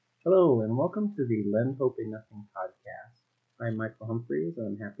Hello, and welcome to the Lend Hope in Nothing podcast. I'm Michael Humphreys, and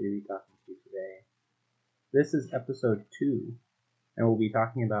I'm happy to be talking to you today. This is episode 2, and we'll be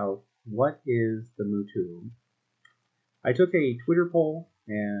talking about what is the mutuum. I took a Twitter poll,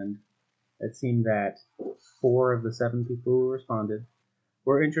 and it seemed that 4 of the 7 people who responded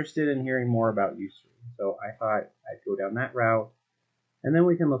were interested in hearing more about usury. So I thought I'd go down that route, and then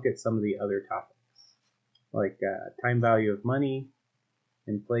we can look at some of the other topics, like time value of money,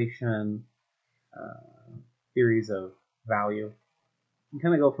 inflation, theories of value, and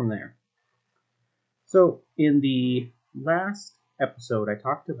kind of go from there. So, in the last episode, I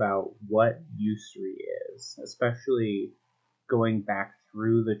talked about what usury is, especially going back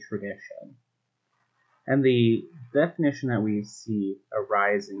through the tradition. And the definition that we see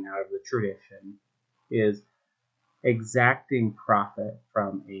arising out of the tradition is exacting profit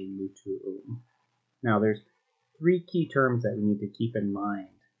from a mutuum. Now, there's 3 key terms that we need to keep in mind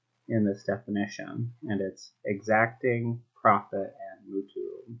in this definition, and it's exacting, profit, and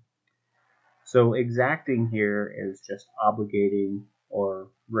mutuum. So exacting here is just obligating or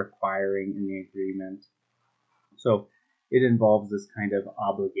requiring in the agreement. So it involves this kind of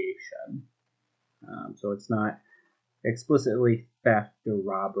obligation. So it's not explicitly theft or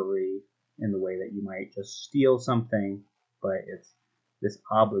robbery in the way that you might just steal something, but it's this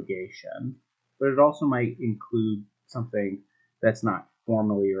obligation. But it also might include something that's not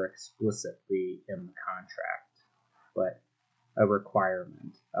formally or explicitly in the contract, but a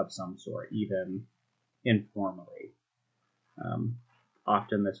requirement of some sort, even informally. Um,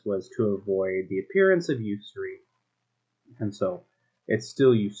 Often this was to avoid the appearance of usury, and so it's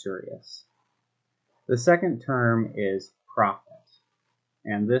still usurious. The second term is profit,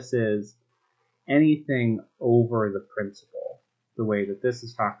 and this is anything over the principal. The way that this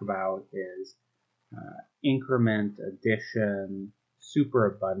is talked about is increment, addition,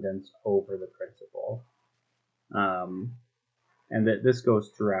 superabundance over the principal. And that this goes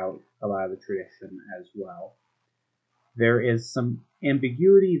throughout a lot of the tradition as well. There is some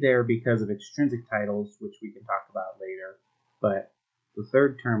ambiguity there because of extrinsic titles, which we can talk about later. But the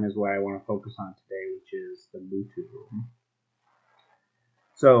third term is what I want to focus on today, which is the mutuum.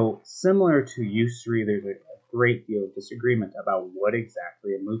 So, similar to usury, there's a great deal of disagreement about what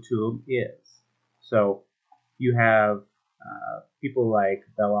exactly a mutuum is. So, you have people like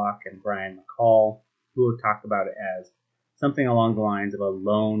Belloc and Brian McCall who talk about it as something along the lines of a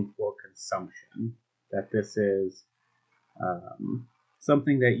loan for consumption. That this is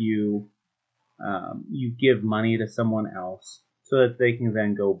something that you give money to someone else so that they can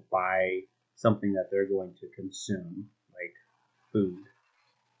then go buy something that they're going to consume, like food.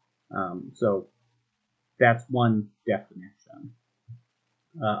 So that's one definition.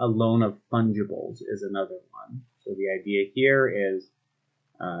 A loan of fungibles is another one. So the idea here is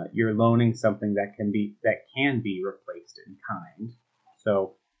you're loaning something that can be replaced in kind.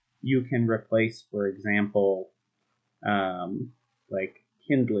 So you can replace, for example, like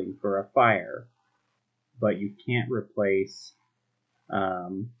kindling for a fire, but you can't replace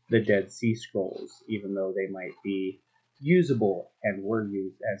the Dead Sea Scrolls, even though they might be usable and were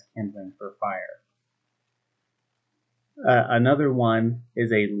used as kindling for fire. Another one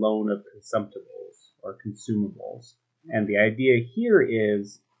is a loan of consumptibles or consumables. And the idea here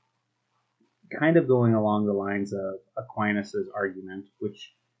is kind of going along the lines of Aquinas' argument,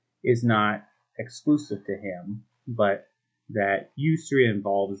 which is not exclusive to him, but that usury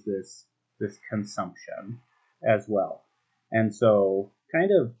involves this consumption as well. And so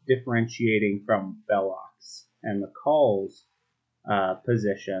kind of differentiating from Belloc's and McCall's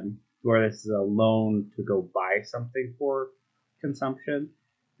position, where this is a loan to go buy something for consumption,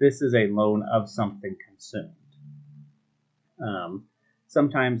 this is a loan of something consumed.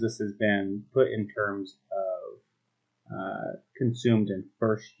 Sometimes this has been put in terms of consumed in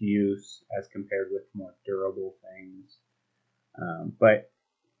first use as compared with more durable things. But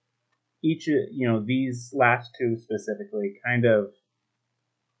each, these last two specifically kind of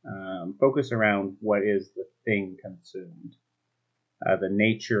focus around what is the thing consumed, the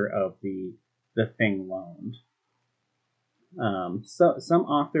nature of the thing loaned. So some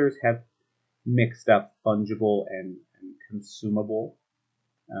authors have mixed up fungible and consumable,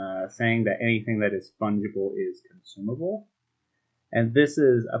 saying that anything that is fungible is consumable. And this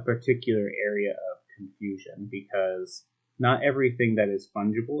is a particular area of confusion because not everything that is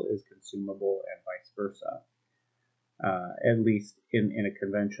fungible is consumable and vice versa, at least in a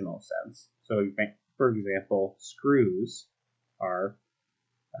conventional sense. So, for example, screws are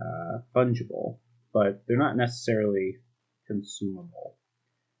fungible, but they're not necessarily consumable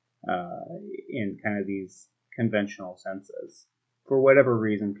in kind of these conventional senses. for whatever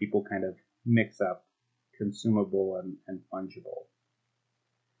reason, people kind of mix up consumable and fungible.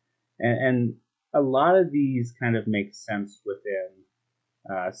 And a lot of these kind of make sense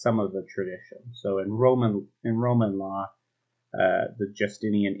within some of the traditions. So in Roman law, the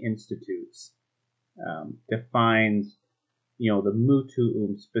Justinian Institutes defines, the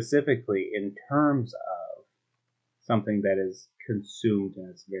mutuum specifically in terms of something that is consumed in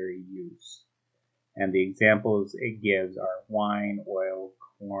its very use. And the examples it gives are wine, oil,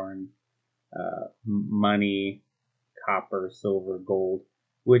 corn, money, copper, silver, gold,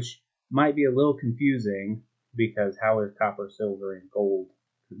 which might be a little confusing because how is copper, silver, and gold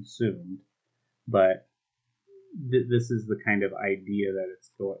consumed? But this is the kind of idea that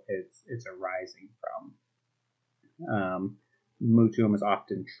it's arising from. Mutuum is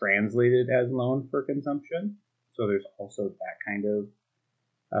often translated as loan for consumption, so there's also that kind of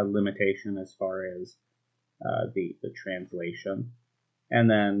limitation as far as the translation. And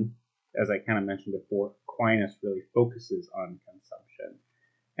then, as I kind of mentioned before, Aquinas really focuses on consumption,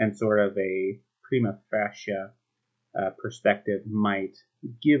 and sort of a prima facie perspective might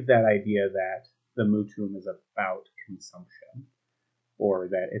give that idea that the mutuum is about consumption, or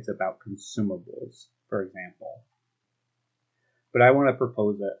that it's about consumables, for example. But I want to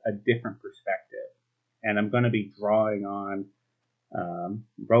propose a different perspective, and I'm going to be drawing on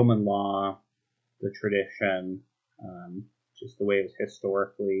Roman law, the tradition, just the way it was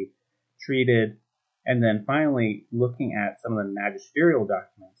historically treated, and then finally looking at some of the magisterial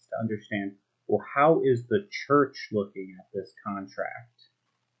documents to understand, well, how is the church looking at this contract?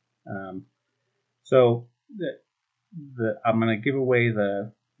 So I'm going to give away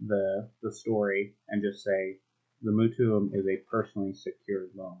the story and just say the mutuum is a personally secured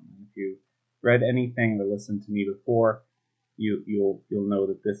loan. And if you read anything or listened to me before, you'll know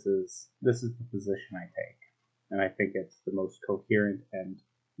that this is the position I take, and I think it's the most coherent and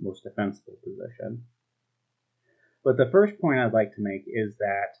most defensible position. But the first point I'd like to make is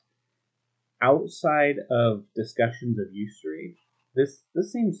that outside of discussions of usury, this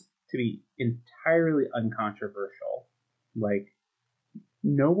seems to be entirely uncontroversial. Like,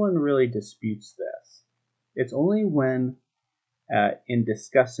 no one really disputes this. It's only when in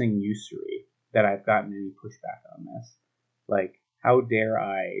discussing usury that I've gotten any pushback on this. Like, how dare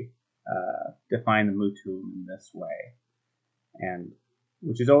I define the mutuum in this way? And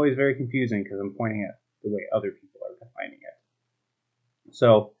which is always very confusing because I'm pointing at the way other people are defining it.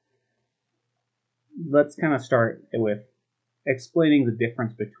 So let's kind of start with explaining the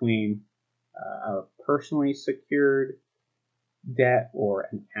difference between a personally secured debt or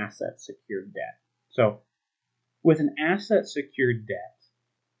an asset secured debt. So with an asset secured debt,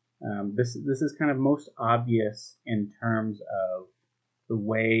 this is kind of most obvious in terms of the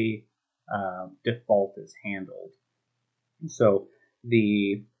way default is handled. So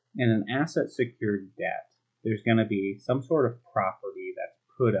in an asset secured debt, there's going to be some sort of property that's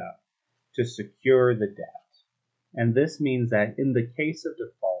put up to secure the debt. And this means that in the case of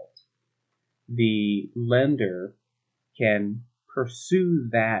default, the lender can pursue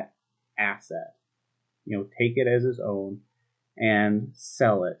that asset, take it as his own and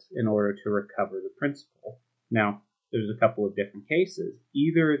sell it in order to recover the principal. Now, there's a couple of different cases.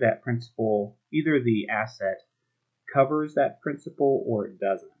 Either the asset covers that principal or it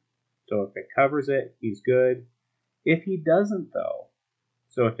doesn't. So if it covers it, he's good. If he doesn't, though,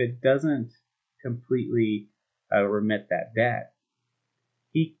 so if it doesn't completely remit that debt,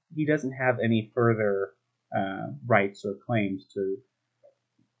 he doesn't have any further rights or claims to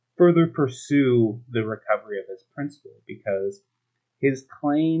further pursue the recovery of his principal, because his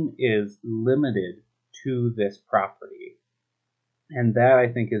claim is limited to this property. And that,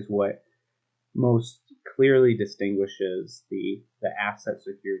 I think, is what most clearly distinguishes the asset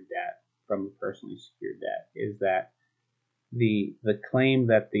secured debt from the personally secured debt, is that the claim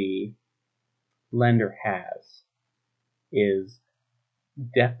that the lender has is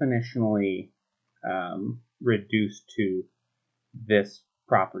definitionally reduced to this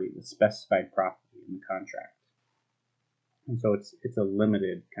property, the specified property in the contract. And so it's a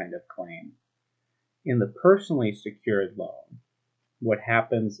limited kind of claim. In the personally secured loan, what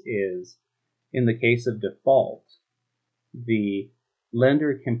happens is, in the case of default, the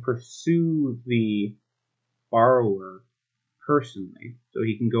lender can pursue the borrower personally, so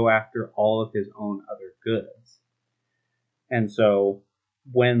he can go after all of his own other goods. And so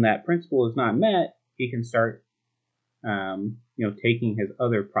when that principal is not met, he can start taking his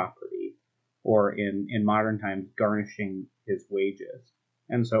other property, or in modern times, garnishing his wages.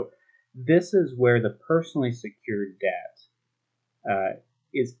 And so this is where the personally secured debt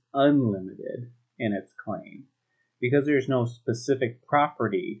is unlimited in its claim. because there's no specific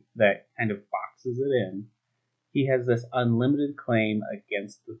property that kind of boxes it in, he has this unlimited claim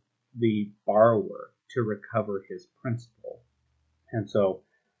against the borrower to recover his principal. And so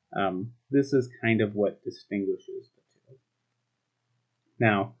this is kind of what distinguishes the two.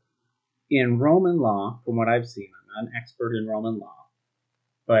 Now, in Roman law, from what I've seen, I'm not an expert in Roman law,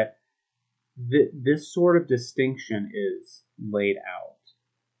 but this sort of distinction is laid out.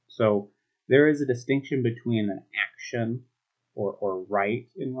 So there is a distinction between an action or right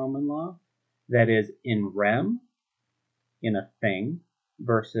in Roman law that is in rem, in a thing,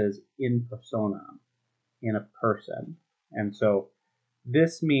 versus in personam, in a person. And so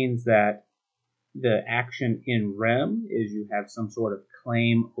this means that the action in rem is you have some sort of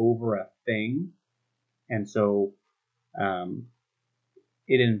claim over a thing, and so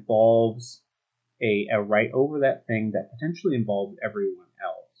it involves a right over that thing that potentially involves everyone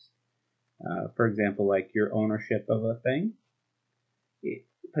else. For example, like your ownership of a thing, it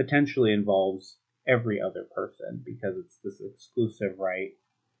potentially involves every other person because it's this exclusive right,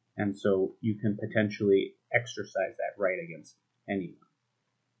 and so you can potentially exercise that right against anyone.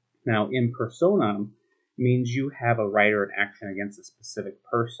 Now, in personam means you have a right or an action against a specific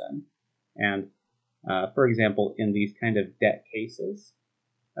person, and for example, in these kind of debt cases,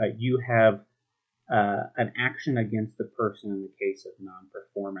 you have an action against the person in the case of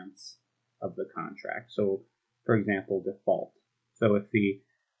non-performance of the contract. So, for example, default. So if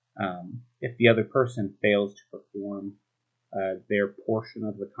the other person fails to perform their portion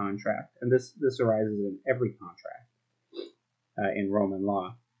of the contract, and this arises in every contract in Roman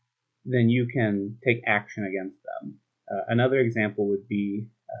law, then you can take action against them. Another example would be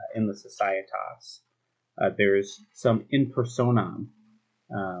in the societas. There's some in personam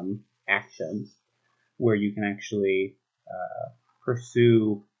actions where you can actually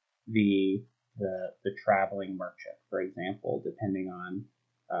pursue the traveling merchant, for example, depending on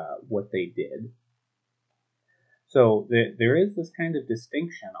what they did. So there is this kind of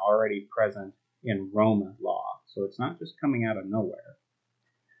distinction already present in Roman law. So it's not just coming out of nowhere.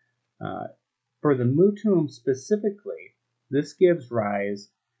 For the mutuum specifically, this gives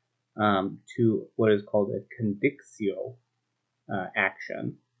rise to what is called a condictio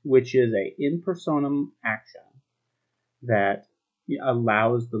action, which is a in personam action that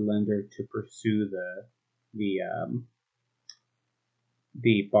allows the lender to pursue the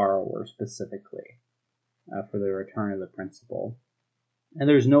borrower specifically for the return of the principal. And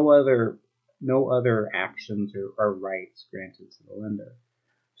there's no other actions or rights granted to the lender.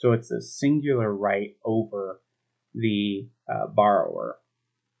 So it's a singular right over the borrower.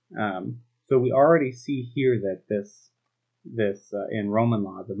 So we already see here that this in Roman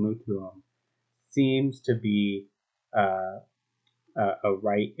law, the mutuum, seems to be a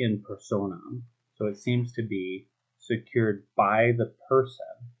right in personam. So it seems to be secured by the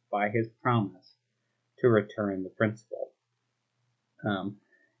person, by his promise to return the principal.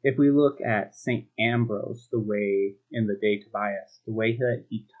 If we look at St. Ambrose, the way in the De Tobias, the way that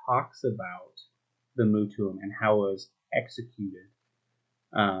he talks about the mutuum and how it was executed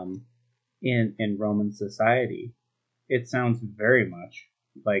in Roman society, it sounds very much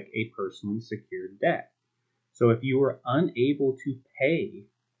like a personally secured debt. So if you were unable to pay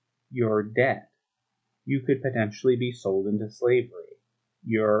your debt, you could potentially be sold into slavery.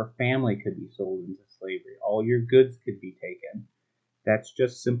 Your family could be sold into slavery. All your goods could be taken. That's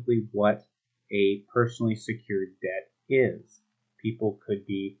just simply what a personally secured debt is. People could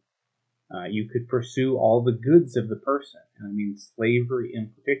be, you could pursue all the goods of the person. And I mean, slavery in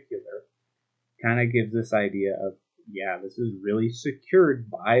particular kind of gives this idea of, yeah, this is really secured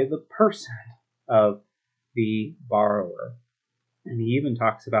by the person of the borrower. And he even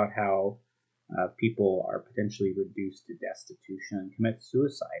talks about how people are potentially reduced to destitution and commit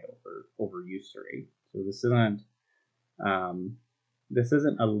suicide over usury. So this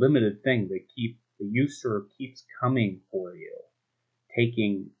isn't a limited thing. The usurer keeps coming for you,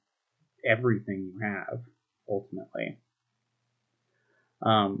 taking everything you have ultimately.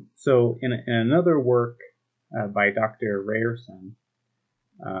 So in another work by Dr. Rayerson,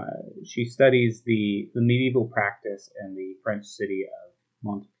 she studies the medieval practice in the French city of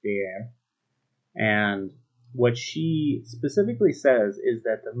Montpellier. And what she specifically says is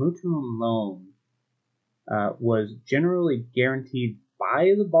that the mutuum loan was generally guaranteed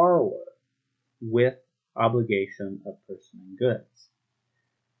by the borrower with obligation of person and goods.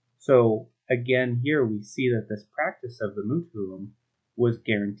 So again, here we see that this practice of the mutuum was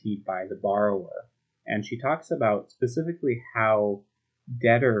guaranteed by the borrower. And she talks about specifically how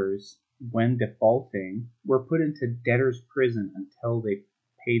debtors, when defaulting, were put into debtor's prison until they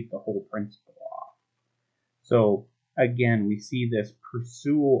paid the whole principal off. So again, we see this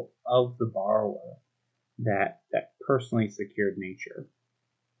pursuit of the borrower, that personally secured nature.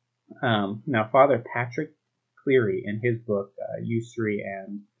 Now, Father Patrick Cleary, in his book Usury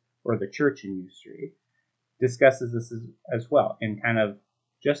or the Church in Usury, discusses this as well. And kind of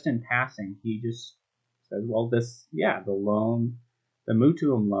just in passing, he just says, well, the loan, the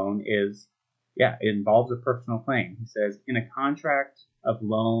mutuum loan it involves a personal claim. He says, in a contract of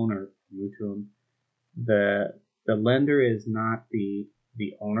loan or mutuum, the lender is not the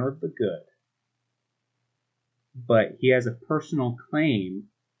owner of the good, but he has a personal claim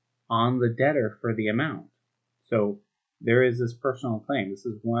on the debtor for the amount. So there is this personal claim. This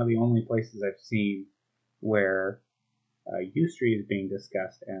is one of the only places I've seen where usury is being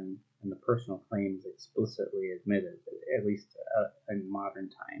discussed and the personal claim is explicitly admitted, at least in modern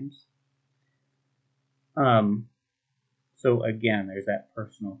times. So again, there's that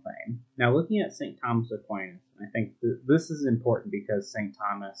personal claim. Now, looking at St. Thomas Aquinas, I think this is important because St.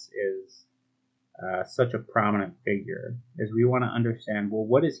 Thomas is such a prominent figure, is we want to understand, well,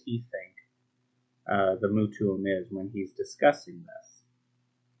 what does he think the mutuum is when he's discussing this?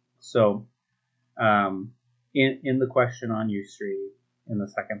 So, in the question on usury, in the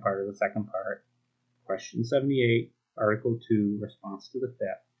second part, question 78, Article 2, response to the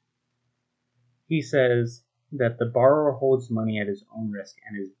 5th, he says that the borrower holds money at his own risk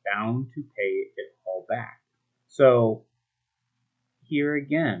and is bound to pay it all back. So, here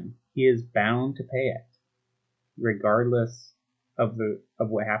again, he is bound to pay it, regardless of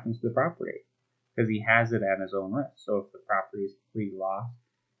what happens to the property, because he has it at his own risk. So if the property is completely lost,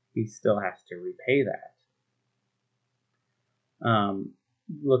 he still has to repay that.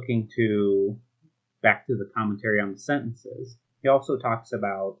 Looking back to the commentary on the sentences, he also talks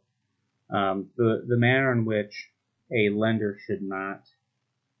about the manner in which a lender should not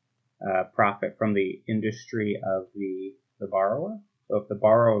profit from the industry of the borrower. So if the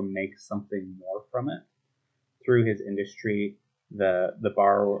borrower makes something more from it through his industry, the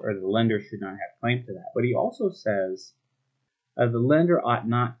borrower or the lender should not have claim to that. But he also says the lender ought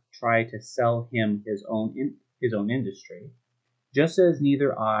not try to sell him his own industry, just as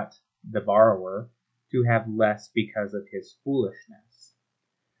neither ought the borrower to have less because of his foolishness.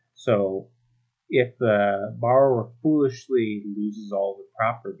 So if the borrower foolishly loses all the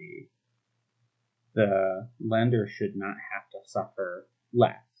property, the lender should not have to suffer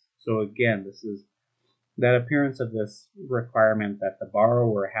less. So again, this is that appearance of this requirement that the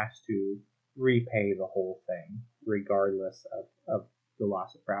borrower has to repay the whole thing, regardless of the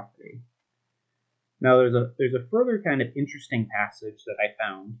loss of property. Now, there's a further kind of interesting passage that I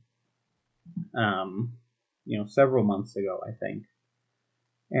found, several months ago, I think,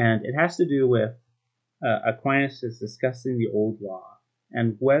 and it has to do with Aquinas is discussing the old law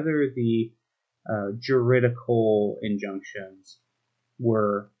and whether the juridical injunctions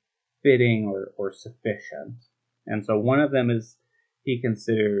were fitting or sufficient. And so one of them is he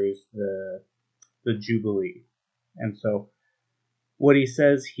considers the Jubilee. And so what he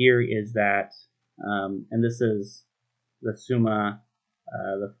says here is that, and this is the Summa,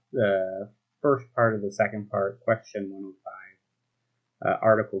 the first part of the second part, question 105,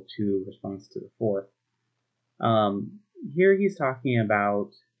 Article 2, response to the 4th. Here he's talking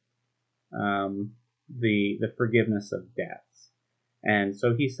about the forgiveness of debts. And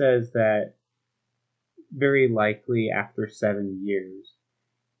so he says that very likely after 7 years,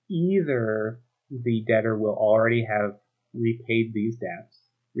 either the debtor will already have repaid his debt,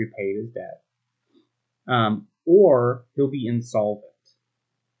 or he'll be insolvent.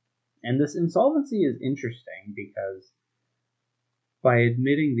 And this insolvency is interesting because by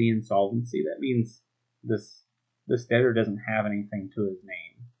admitting the insolvency, that means this debtor doesn't have anything to his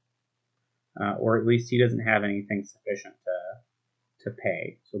name, or at least he doesn't have anything sufficient to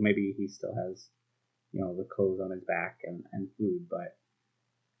pay. So maybe he still has, the clothes on his back and food. But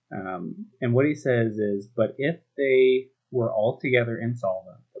and what he says is, but if they were altogether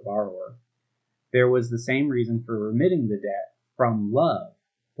insolvent, the borrower, there was the same reason for remitting the debt from love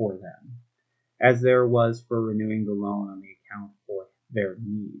for them, as there was for renewing the loan on the account for their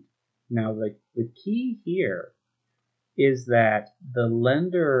need. Now, the key here is that the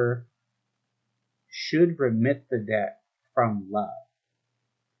lender should remit the debt from love,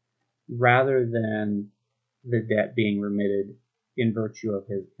 rather than the debt being remitted in virtue of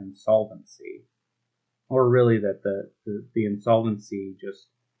his insolvency, or really that the insolvency just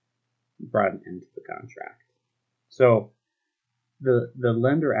brought an end to the contract. So the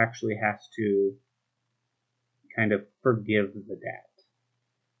lender actually has to kind of forgive the debt,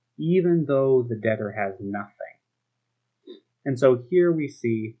 even though the debtor has nothing. And so here we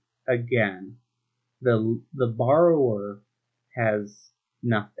see, again, The borrower has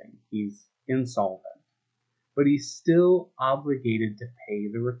nothing. He's insolvent, but he's still obligated to pay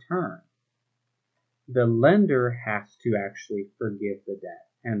the return. The lender has to actually forgive the debt,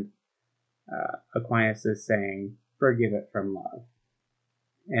 and Aquinas is saying, forgive it from love.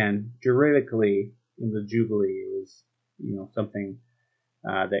 And juridically, in the Jubilee, it was something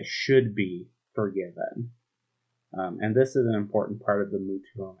that should be forgiven. And this is an important part of the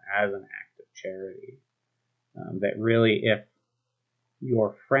mutuum as an act of charity. That really, if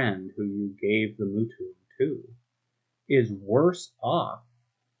your friend who you gave the mutuum to is worse off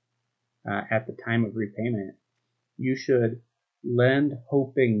at the time of repayment, you should lend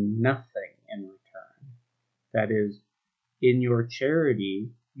hoping nothing in return. That is, in your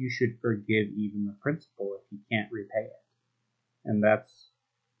charity, you should forgive even the principal if he can't repay it. And that's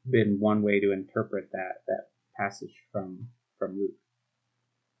been one way to interpret that passage from Luke.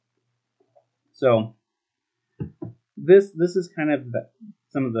 So this is kind of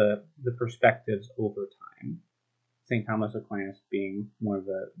some of the perspectives over time. St. Thomas Aquinas being one of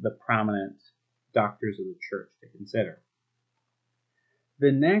the prominent doctors of the church to consider.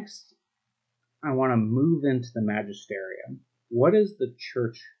 The next, I want to move into the magisterium. What has the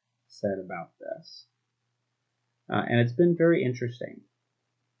church said about this? And it's been very interesting.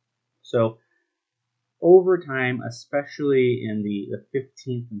 So over time, especially in the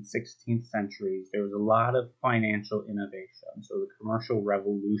 15th and 16th centuries, there was a lot of financial innovation. So the commercial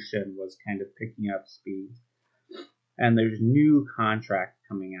revolution was kind of picking up speed. And there's new contracts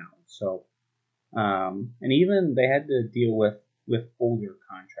coming out. So, and even they had to deal with older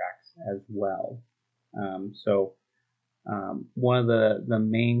contracts as well. One of the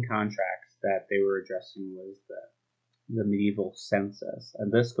main contracts that they were addressing was the medieval census,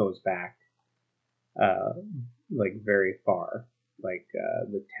 and this goes back like very far, like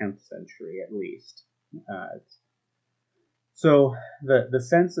the 10th century at least. So the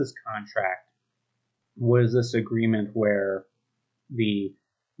census contract was this agreement where the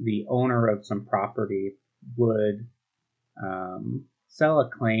owner of some property would sell a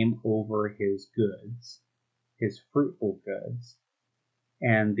claim over his goods, his fruitful goods,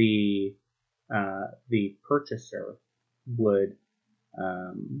 and the purchaser would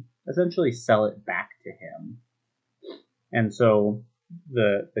essentially sell it back to him. And so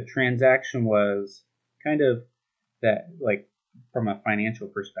the transaction was kind of that, like from a financial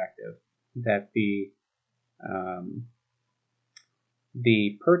perspective, that the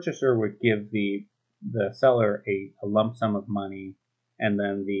purchaser would give the seller a lump sum of money, and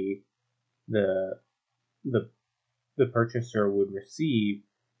then the purchaser would receive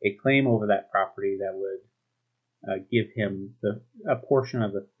a claim over that property that would give him a portion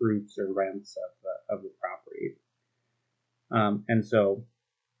of the fruits or rents of the property. And so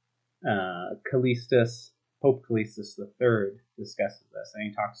Pope Callistus III discusses this, and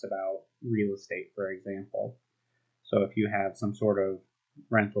he talks about real estate, for example. So if you have some sort of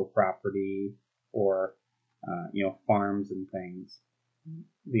rental property or farms and things,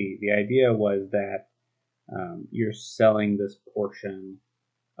 the idea was that you're selling this portion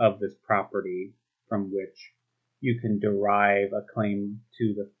of this property from which you can derive a claim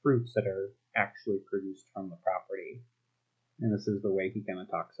to the fruits that are actually produced from the property. And this is the way he kind of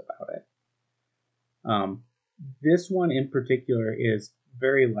talks about it. This one in particular is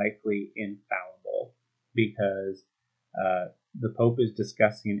very likely infallible because the Pope is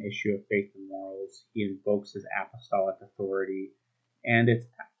discussing an issue of faith and morals. He invokes his apostolic authority, and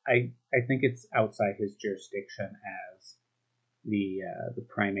I think it's outside his jurisdiction as the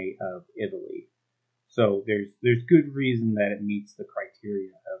primate of Italy. So there's good reason that it meets the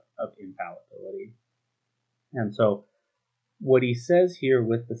criteria of infallibility. And so what he says here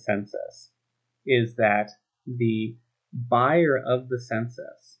with the census is that the buyer of the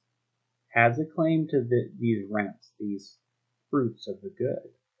census has a claim to these rents, these fruits of the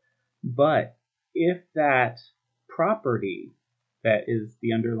good. But if that property that is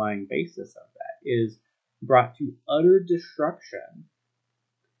the underlying basis of that is brought to utter destruction,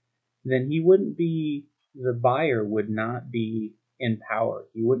 then the buyer would not be empowered.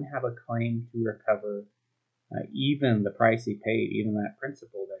 He wouldn't have a claim to recover even the price he paid, even that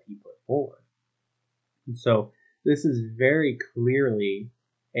principal that he put forward. And so this is very clearly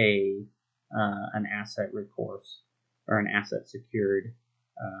an asset recourse or an asset secured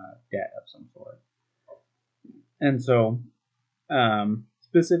debt of some sort. And so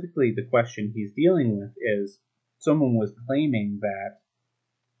specifically the question he's dealing with is someone was claiming that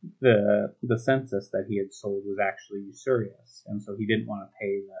the census that he had sold was actually usurious, and so he didn't want to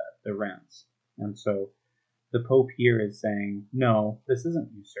pay the rents. And so the Pope here is saying, no, this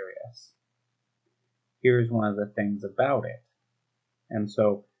isn't usurious. here's one of the things about it. And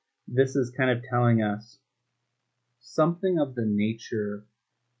so this is kind of telling us something of the nature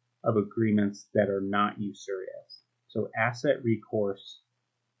of agreements that are not usurious. So asset recourse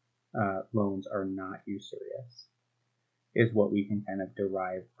loans are not usurious, is what we can kind of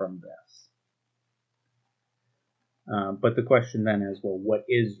derive from this. But the question then is, well, what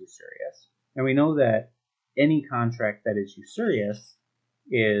is usurious? And we know that any contract that is usurious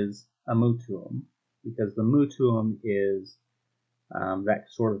is a mutuum, because the mutuum is that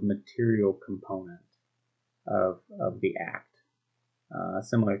sort of material component of the act,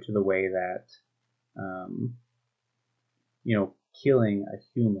 similar to the way that killing a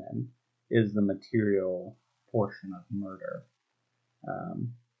human is the material portion of murder.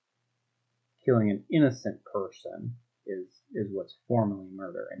 Killing an innocent person is what's formally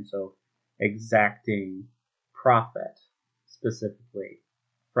murder, and so exacting profit specifically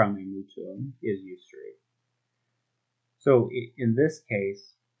from a mutuum is usury. So in this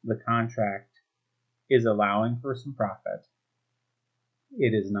case, the contract is allowing for some profit.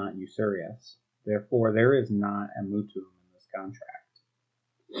 It is not usurious. Therefore, there is not a mutuum in this contract.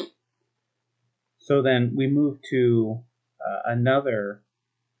 So then we move to another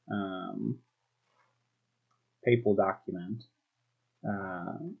papal document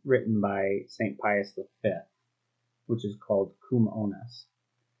written by St. Pius V, which is called Cum Onis.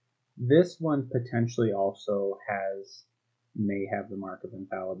 This one potentially also may have the mark of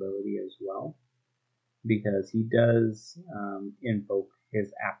infallibility as well, because he does invoke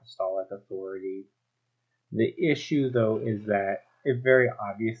his apostolic authority. The issue, though, is that it very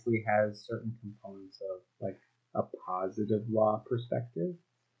obviously has certain components of like a positive law perspective.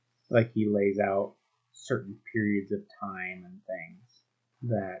 Like he lays out certain periods of time and things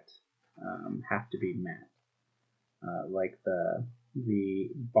that have to be met, like the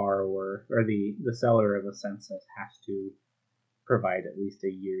borrower or the seller of a census has to provide at least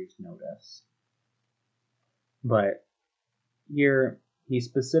a year's notice. But here he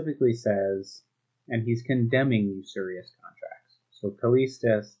specifically says, and he's condemning usurious contracts. So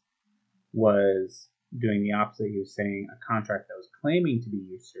Callistus was doing the opposite. He was saying a contract that was claiming to be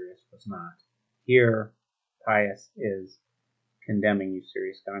usurious was not. Here, Pius is condemning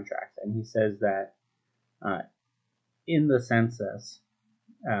usurious contracts, and he says that in the census,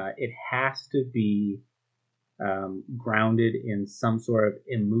 it has to be grounded in some sort of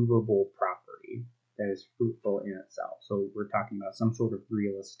immovable property that is fruitful in itself. So we're talking about some sort of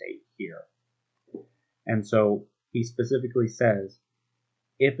real estate here. And so he specifically says,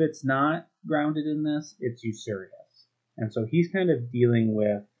 if it's not grounded in this, it's usurious. And so he's kind of dealing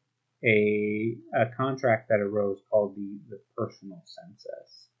with a contract that arose called the personal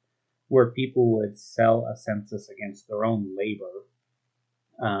census, where people would sell a census against their own labor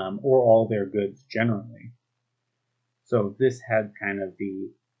or all their goods generally. So this had kind of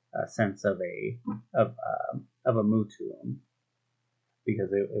the sense of a mutuum,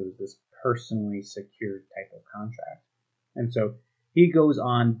 because it was this personally secured type of contract. And so he goes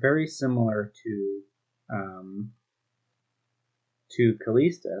on very similar to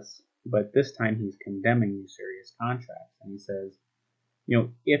Callistus, but this time he's condemning usurious contracts, and he says,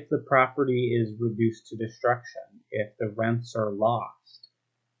 if the property is reduced to destruction, if the rents are lost,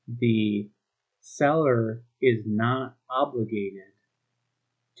 the seller is not obligated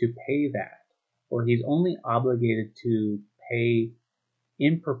to pay that, or he's only obligated to pay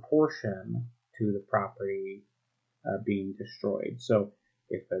in proportion to the property being destroyed. So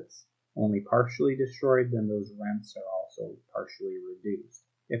if it's only partially destroyed, then those rents are also partially reduced.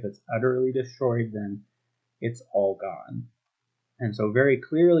 If it's utterly destroyed, then it's all gone. And so very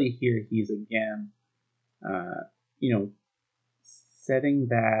clearly here he's again, setting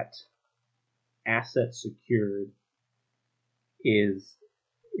that asset secured is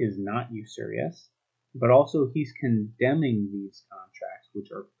not usurious, but also he's condemning these contracts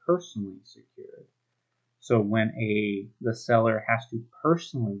which are personally secured. So when the seller has to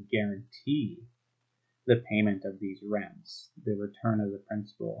personally guarantee the payment of these rents, the return of the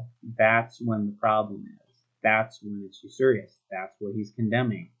principal, that's when the problem is. That's when it's usurious. That's what he's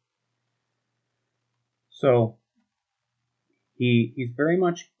condemning. So he's very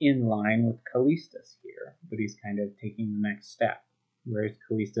much in line with Callistus here, but he's kind of taking the next step, whereas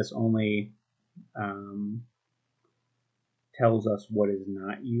Callistus only tells us what is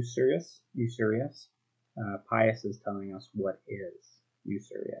not usurious. Pius is telling us what is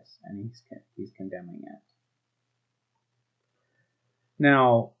usurious, and he's condemning it.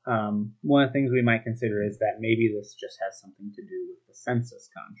 Now, one of the things we might consider is that maybe this just has something to do with the census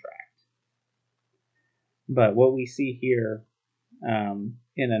contract. But what we see here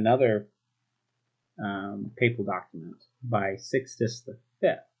in another papal document by Sixtus V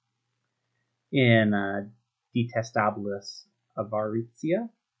in De Testabilis Avaritia.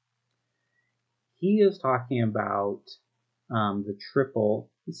 He is talking about the triple,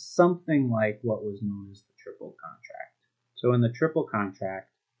 something like what was known as the triple contract. So in the triple contract,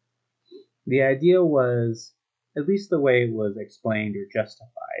 the idea was, at least the way it was explained or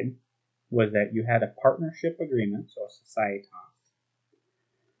justified, was that you had a partnership agreement, so a societas.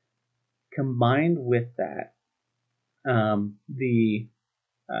 Combined with that, the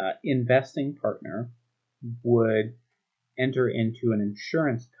investing partner would enter into an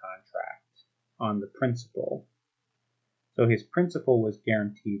insurance contract on the principal. So his principal was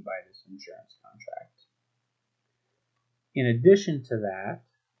guaranteed by this insurance contract. In addition to that,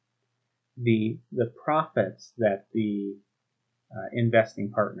 the profits that the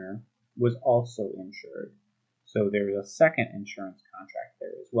investing partner was also insured. So there's a second insurance contract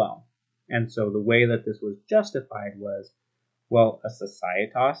there as well. And so the way that this was justified was, well, a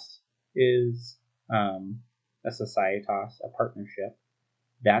societas is a partnership,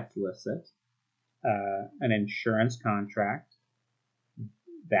 that's licit. An insurance contract,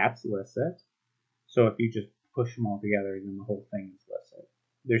 that's licit. So if you just push them all together, then the whole thing is licit.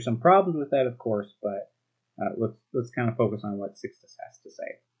 There's some problems with that, of course, but let's kind of focus on what Sixtus has to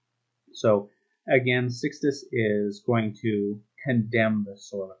say. So again, Sixtus is going to condemn this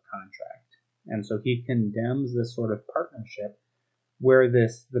sort of contract. And so he condemns this sort of partnership where the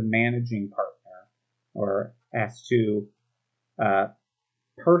managing partner or has to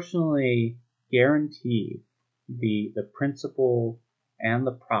personally guarantee the principal and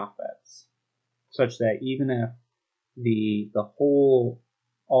the profits, such that even if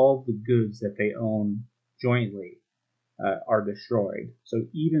all the goods that they own jointly are destroyed. So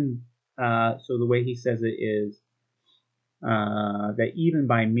even so the way he says it is that even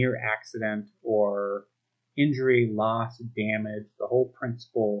by mere accident or injury, loss, damage, the whole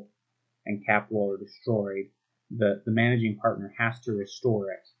principal and capital are destroyed, the managing partner has to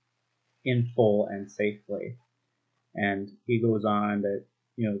restore it in full and safely. And he goes on that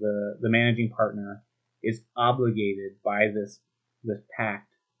the managing partner is obligated by this pact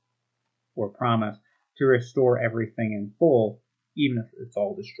or promise to restore everything in full, even if it's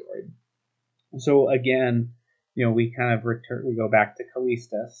all destroyed. So again, we kind of we go back to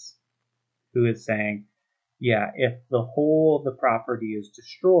Callistus, who is saying, yeah, if the whole of the property is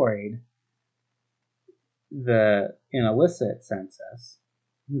destroyed, in illicit census,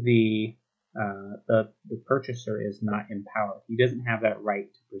 the purchaser is not empowered. He doesn't have that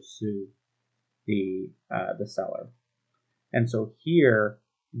right to pursue the seller. And so here,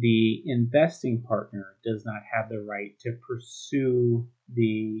 the investing partner does not have the right to pursue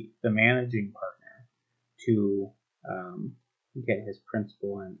the managing partner to get his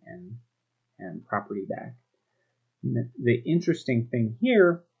principal and property back. The interesting thing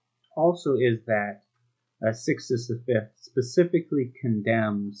here also is that Sixtus V specifically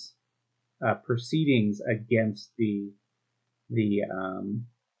condemns proceedings against the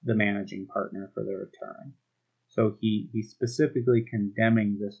managing partner for the return. So he's specifically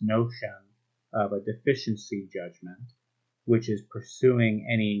condemning this notion of a deficiency judgment, which is pursuing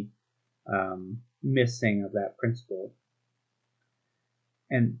any missing of that principle.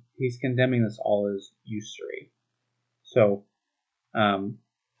 And he's condemning this all as usury. So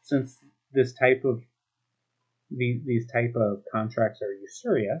since these type of contracts are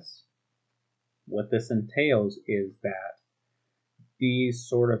usurious, what this entails is that these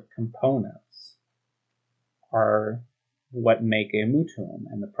sort of components are what make a mutuum.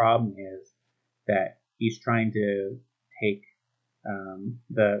 And the problem is that he's trying to take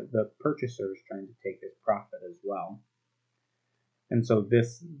the purchaser is trying to take his profit as well. And so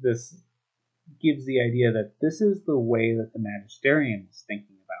this gives the idea that this is the way that the magisterium is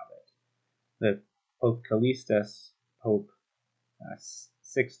thinking about it. That Pope Callistus, Pope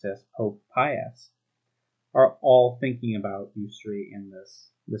Sixtus, Pope Pius are all thinking about usury in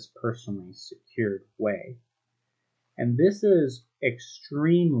this personally secured way. And this is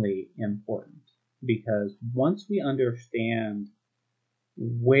extremely important because once we understand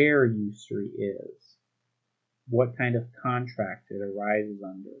where usury is, what kind of contract it arises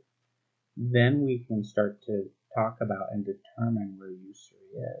under, then we can start to talk about and determine where usury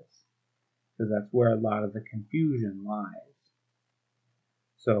is, because that's where a lot of the confusion lies.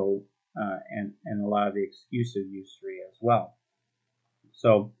 So, and a lot of the excuse of usury as well.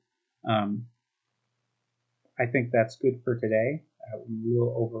 So, I think that's good for today. We're a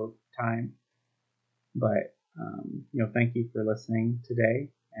little over time, but thank you for listening today.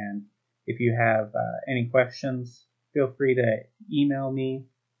 And if you have any questions, feel free to email me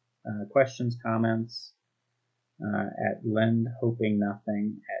questions, comments at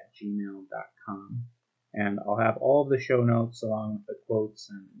lendhopingnothing@gmail.com. And I'll have all of the show notes along with the quotes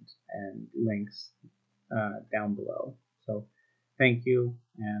and links down below. So thank you,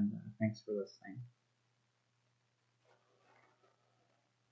 and thanks for listening.